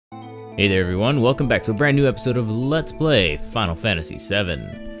Hey there everyone, welcome back to a brand new episode of Let's Play Final Fantasy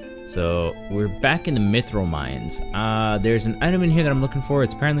VII. So, we're back in the Mythril Mines. There's an item in here that I'm looking for.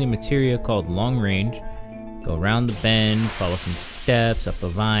 It's apparently a materia called Long Range. Go around the bend, follow some steps, up a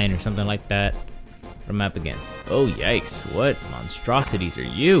vine or something like that. What am I up against? Oh yikes, what monstrosities are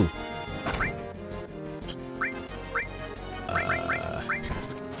you?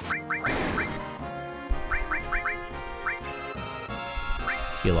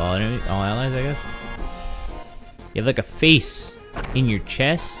 Kill all allies, I guess. You have like a face in your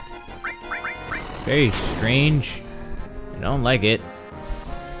chest. It's very strange. I don't like it.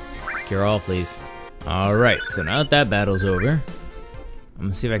 Cure all, please. Alright, so now that that battle's over, I'm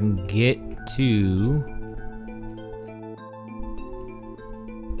gonna see if I can get to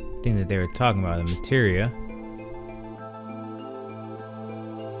the thing that they were talking about, the materia.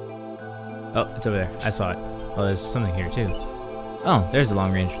 Oh, it's over there. I saw it. Oh, there's something here too. Oh, there's the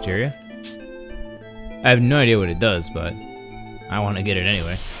long range materia. I have no idea what it does, but I want to get it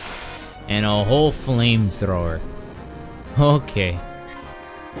anyway. And a whole flamethrower. Okay.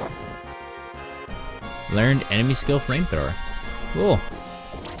 Learned enemy skill flamethrower. Cool.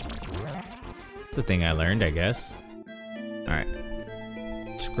 That's the thing I learned, I guess. Alright.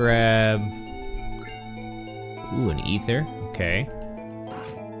 Let's grab... Ooh, an ether. Okay.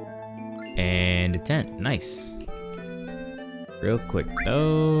 And a tent. Nice. Real quick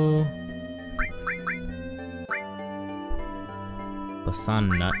though.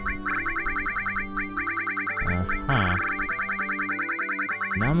 Lasan nut. Uh-huh.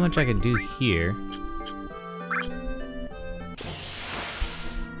 Not much I can do here.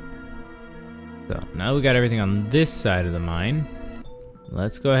 So, now we got everything on this side of the mine.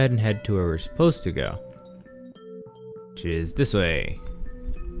 Let's go ahead and head to where we're supposed to go. Which is this way.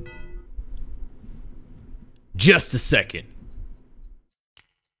 Just a second.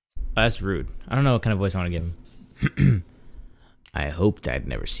 Oh, that's rude. I don't know what kind of voice I want to give him. I hoped I'd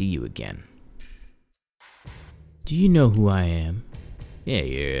never see you again. Do you know who I am? Yeah,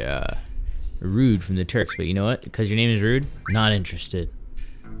 you're Rude from the Turks, but you know what? Because your name is Rude, not interested.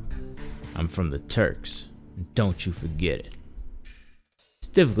 I'm from the Turks. Don't you forget it. It's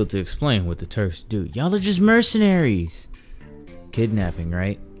difficult to explain what the Turks do. Y'all are just mercenaries. Kidnapping,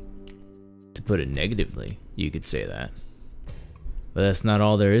 right? To put it negatively, you could say that. But that's not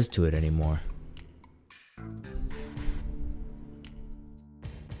all there is to it anymore.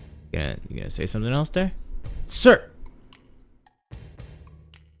 You gonna say something else there? Sir!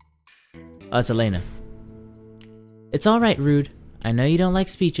 Oh, it's Elena. It's alright, Rude. I know you don't like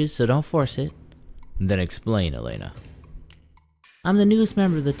speeches, so don't force it. Then explain, Elena. I'm the newest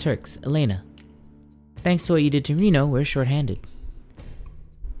member of the Turks, Elena. Thanks to what you did to Reno, we're short-handed.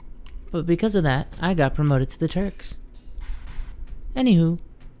 But because of that, I got promoted to the Turks. Anywho,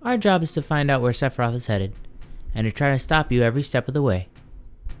 our job is to find out where Sephiroth is headed, and to try to stop you every step of the way.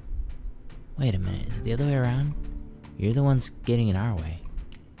 Wait a minute, is it the other way around? You're the ones getting in our way.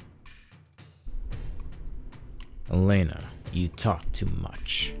 Elena, you talk too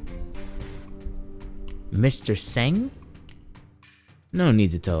much. Mr. Tseng? No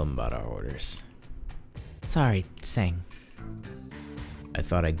need to tell him about our orders. Sorry, Tseng. I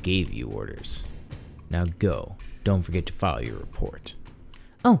thought I gave you orders. Now go. Don't forget to file your report.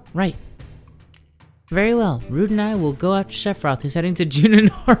 Oh, right. Very well. Rude and I will go after Sephiroth, who's heading to Junon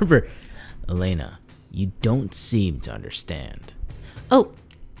Harbor. Elena, you don't seem to understand. Oh,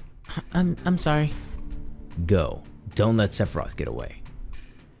 I'm sorry. Go. Don't let Sephiroth get away.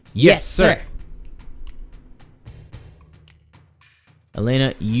 Yes, sir.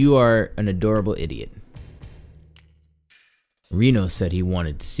 Elena, you are an adorable idiot. Reno said he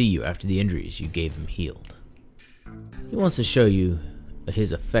wanted to see you after the injuries you gave him healed. He wants to show you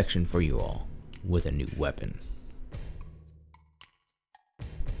his affection for you all with a new weapon.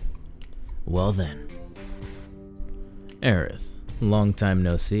 Well then. Aerith, long time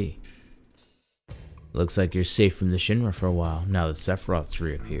no see. Looks like you're safe from the Shinra for a while, now that Sephiroth's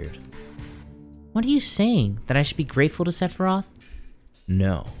reappeared. What are you saying? That I should be grateful to Sephiroth?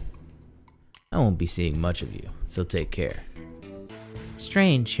 No. I won't be seeing much of you, so take care.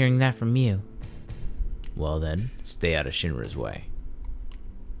 Strange hearing that from you. Well then, stay out of Shinra's way.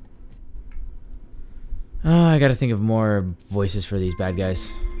 Oh, I gotta think of more voices for these bad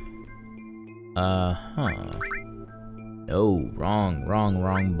guys. Oh,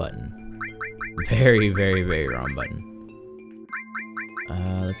 wrong button. Very, very, very wrong button.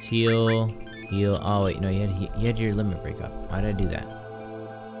 Let's heal. Heal. Oh wait, no, you had your limit break up. Why did I do that?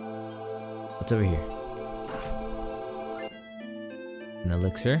 What's over here? An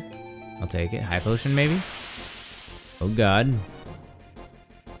elixir. I'll take it. High potion, maybe? Oh god.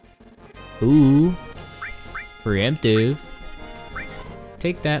 Ooh. Preemptive.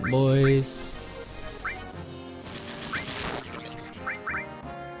 Take that, boys.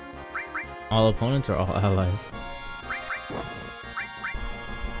 All opponents or all allies?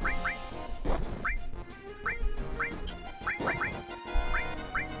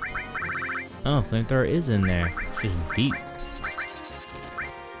 Oh, flamethrower is in there. It's just deep.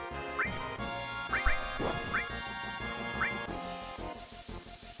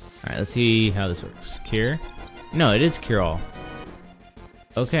 Alright, let's see how this works. Cure? No, it is cure all.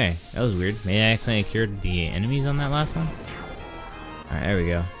 Okay, that was weird. Maybe I accidentally cured the enemies on that last one? Alright, there we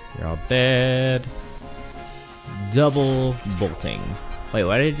go. You're all dead. Double bolting. Wait,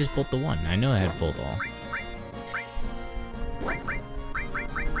 why did I just bolt the one? I know I had bolt all.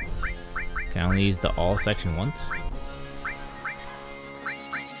 Can I only use the all section once?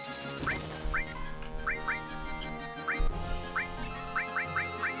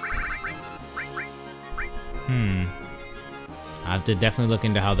 I have to definitely look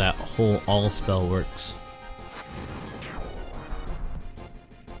into how that whole all spell works.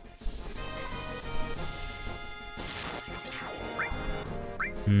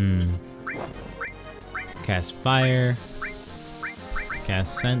 Cast fire.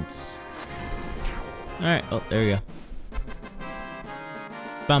 Cast sense. Alright, oh, there we go.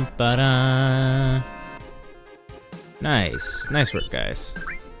 Bum ba da. Nice. Nice work, guys.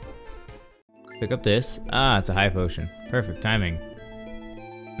 Pick up this. Ah, it's a high potion. Perfect timing.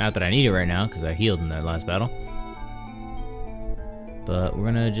 Not that I need it right now, because I healed in that last battle. But we're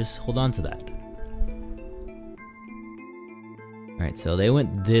gonna just hold on to that. Alright, so they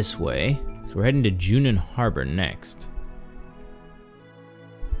went this way. So we're heading to Junon Harbor next.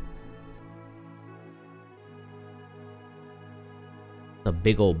 A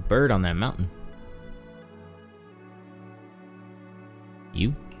big old bird on that mountain.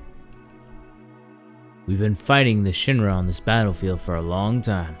 You? We've been fighting the Shinra on this battlefield for a long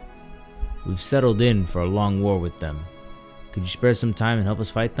time. We've settled in for a long war with them. Could you spare some time and help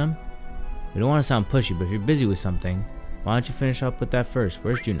us fight them? We don't want to sound pushy, but if you're busy with something, why don't you finish up with that first?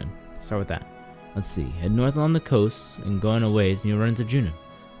 Where's Junon? Let's start with that. Let's see. Head north along the coast and go on a ways and you'll run into Junon.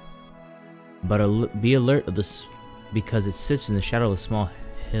 But be alert of this because it sits in the shadow of a small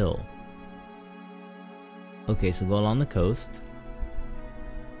hill. Okay, so go along the coast.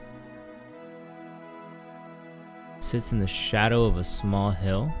 Sits in the shadow of a small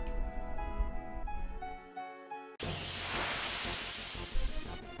hill.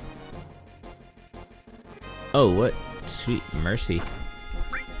 Oh, what sweet mercy.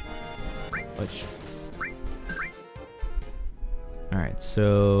 Alright,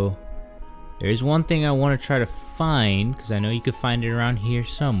 so there's one thing I want to try to find, because I know you could find it around here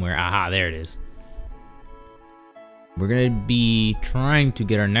somewhere. Aha, there it is. We're going to be trying to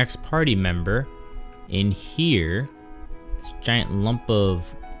get our next party member in here. This giant lump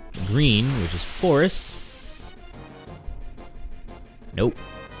of green, which is forest. Nope.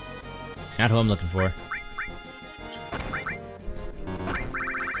 Not who I'm looking for.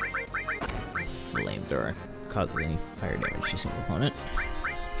 Flamethrower. Causes any fire damage to some opponent.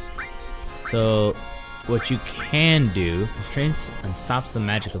 So, what you can do, constrains and stops the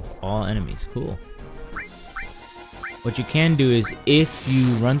magic of all enemies. Cool. What you can do is, if you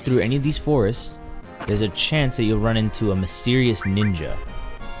run through any of these forests, there's a chance that you'll run into a mysterious ninja.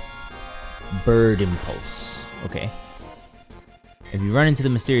 Bird impulse. Okay. If you run into the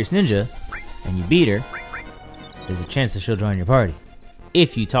mysterious ninja, and you beat her, there's a chance that she'll join your party.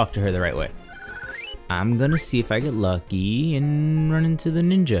 If you talk to her the right way. I'm gonna see if I get lucky and run into the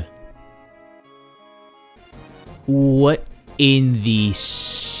ninja. What in the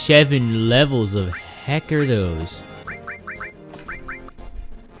 7 levels of heck are those?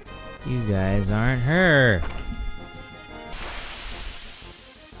 You guys aren't her.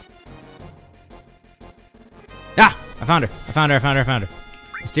 Ah! I found her. I found her. I found her. I found her.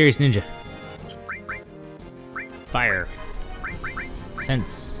 Mysterious ninja. Fire.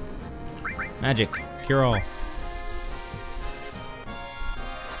 Sense. Magic. Cure all.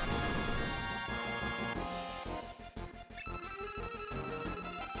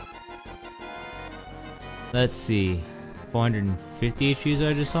 Let's see. 450 HPs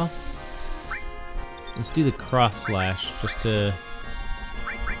I just saw. Let's do the cross slash just to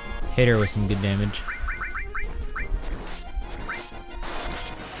hit her with some good damage.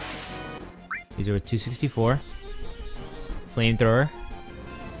 These are with 264. Flamethrower.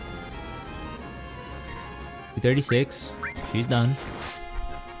 236. She's done.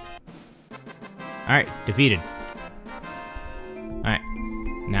 Alright, defeated. Alright,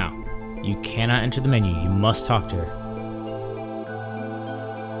 now, you cannot enter the menu. You must talk to her.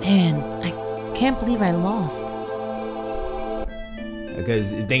 Man, I can't believe I lost.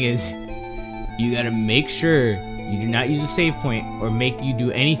 Because the thing is, you gotta make sure you do not use a save point or make you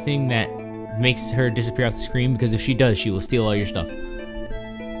do anything that makes her disappear off the screen, because if she does, she will steal all your stuff.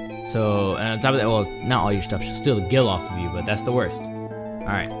 So, and on top of that, well, not all your stuff, she'll steal the gil off of you, but that's the worst.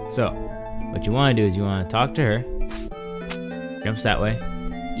 Alright, so, what you want to do is you want to talk to her. Jumps that way.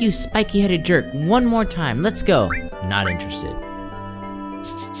 You spiky-headed jerk, one more time, let's go. Not interested.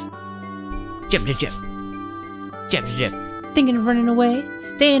 Jip, jip, jip. Jip, jip, jip. Thinking of running away?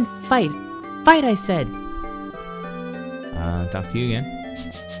 Stay and fight. Fight, I said. Talk to you again.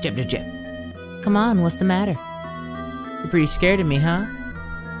 Jip, jip, jip. Come on, what's the matter? You're pretty scared of me, huh?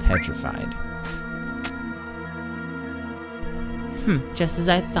 Petrified. Just as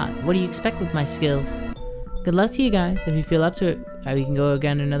I thought. What do you expect with my skills? Good luck to you guys. If you feel up to it, we can go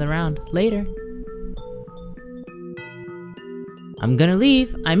again another round. Later. I'm gonna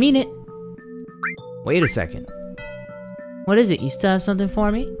leave. I mean it. Wait a second. What is it? You still have something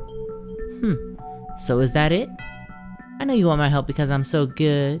for me? So is that it? I know you want my help because I'm so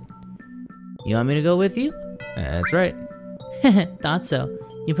good. You want me to go with you? That's right. Thought so.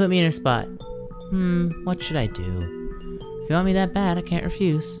 You put me in a spot. What should I do? If you want me that bad, I can't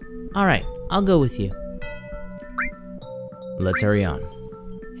refuse. Alright, I'll go with you. Let's hurry on.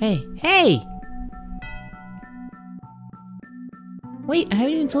 Hey, hey! Wait, I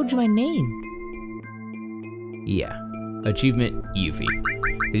haven't even told you my name. Yeah. Achievement Yuffie.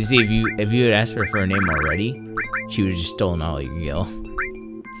 You see, if you had asked her for a name already, she would have just stolen all your gil.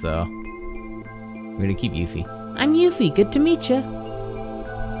 So, we're gonna keep Yuffie. I'm Yuffie, good to meet ya.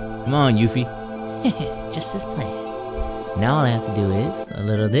 Come on, Yuffie. Just as planned. Now all I have to do is a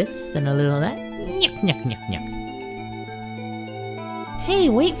little this and a little that. Nyuk, nyuk, nyuk, nyuk. Hey,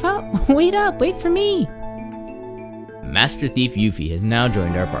 wait up, wait for me. Master Thief Yuffie has now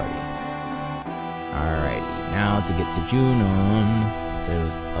joined our party. Alrighty, now to get to Junon. So it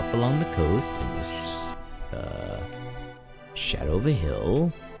was up along the coast and just shadow of a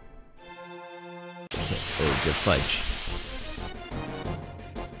hill. Oh, good fudge.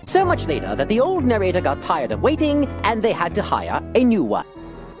 So much later that the old narrator got tired of waiting and they had to hire a new one.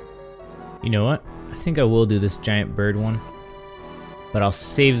 You know what? I think I will do this giant bird one. But I'll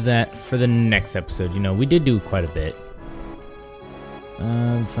save that for the next episode. You know, we did do quite a bit.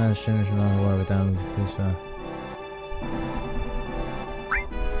 Find the war without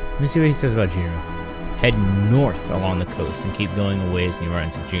let me see what he says about Junon. Head north along the coast and keep going a ways and you run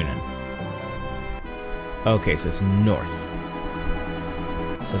into Junon. Okay, so it's north.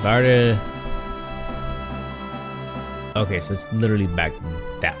 So if I were to... Okay, so it's literally back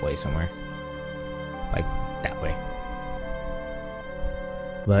that way somewhere. Like, that way.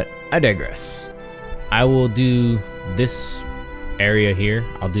 But I digress. I will do this area here.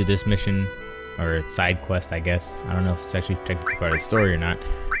 I'll do this mission, or side quest, I guess. I don't know if it's actually technically part of the story or not.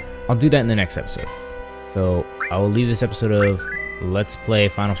 I'll do that in the next episode. So I will leave this episode of Let's Play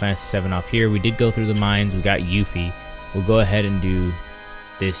Final Fantasy VII off here. We did go through the mines. We got Yuffie. We'll go ahead and do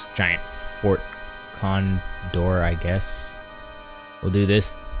this giant Fort Condor, I guess. We'll do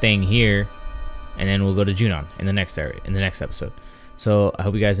this thing here, and then we'll go to Junon in the next area, in the next episode. So I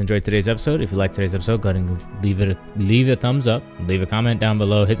hope you guys enjoyed today's episode. If you liked today's episode, go ahead and leave a thumbs up, leave a comment down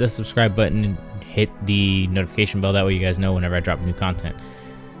below, hit the subscribe button, and hit the notification bell. That way you guys know whenever I drop new content.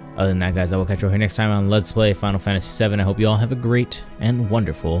 Other than that, guys, I will catch you all here next time on Let's Play Final Fantasy VII. I hope you all have a great and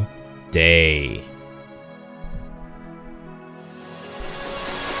wonderful day.